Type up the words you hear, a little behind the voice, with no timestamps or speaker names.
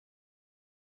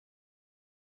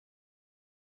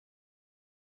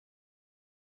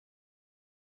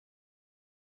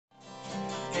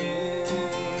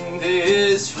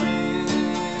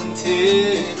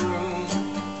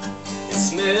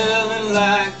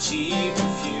cheap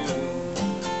perfume.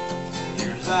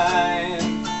 You're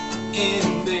lying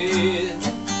in bed,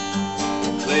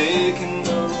 clicking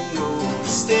the remote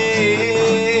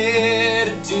instead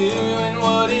of doing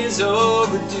what is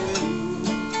overdue.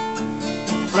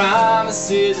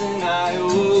 Promises and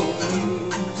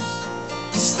IOUs,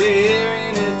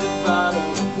 staring at the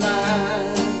bottom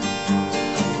line,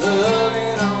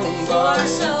 loving on for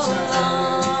so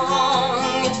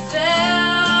long. It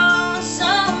felt so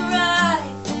right,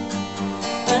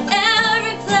 but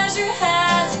every pleasure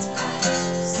has its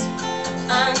price.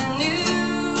 I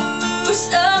knew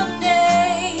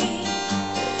someday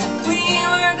we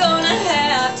were gonna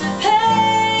have to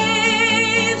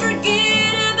pay.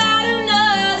 Forget about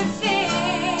another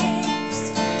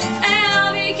fix.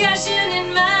 I'll be cashing in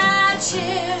my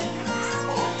chips,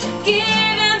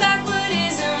 giving back what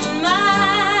isn't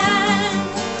mine.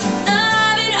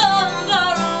 Loving on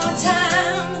borrowed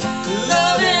time,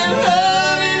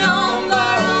 loving on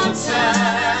borrowed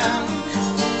time,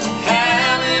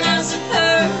 having us a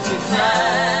perfect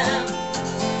crime,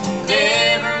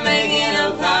 never making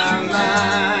up our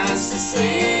minds to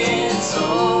say it's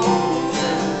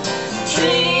over,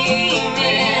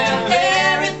 dreaming of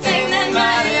everything that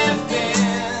might have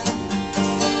been,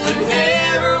 but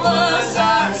never was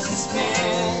ours to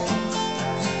spend.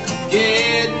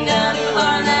 Getting down to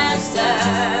our last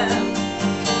time,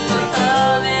 we're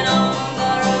loving on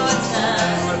borrowed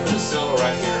time. I'm gonna put a solo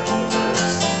right here on the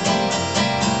verse.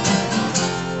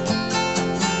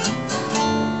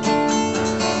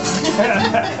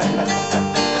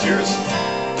 Cheers. I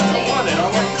want it. I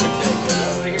want you to take it. I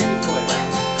want to hear you play.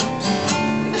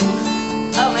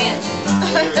 Oh man.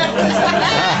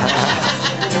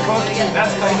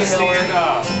 That's called a stand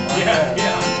off. Yeah, yeah.